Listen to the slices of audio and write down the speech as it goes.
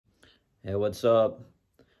Hey, what's up?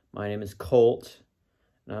 My name is Colt,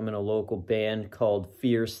 and I'm in a local band called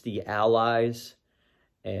Fierce the Allies.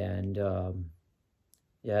 And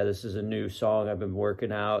yeah, this is a new song I've been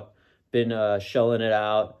working out, been shelling it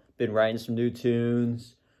out, been writing some new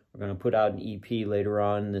tunes. We're going to put out an EP later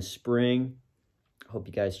on this spring. Hope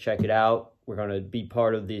you guys check it out. We're going to be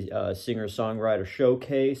part of the singer-songwriter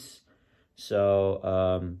showcase.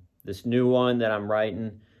 So this new one that I'm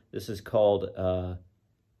writing, this is called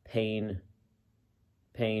Pain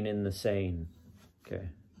in the Sane. Okay.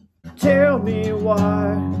 Tell me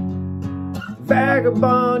why,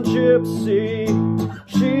 vagabond gypsy,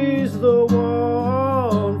 she's the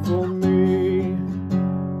one for me.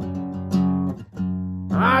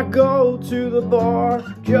 I go to the bar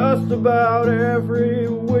just about every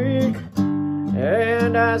week,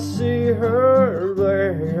 and I see her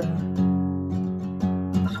there.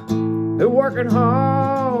 They're working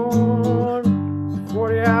hard,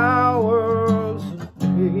 40 hours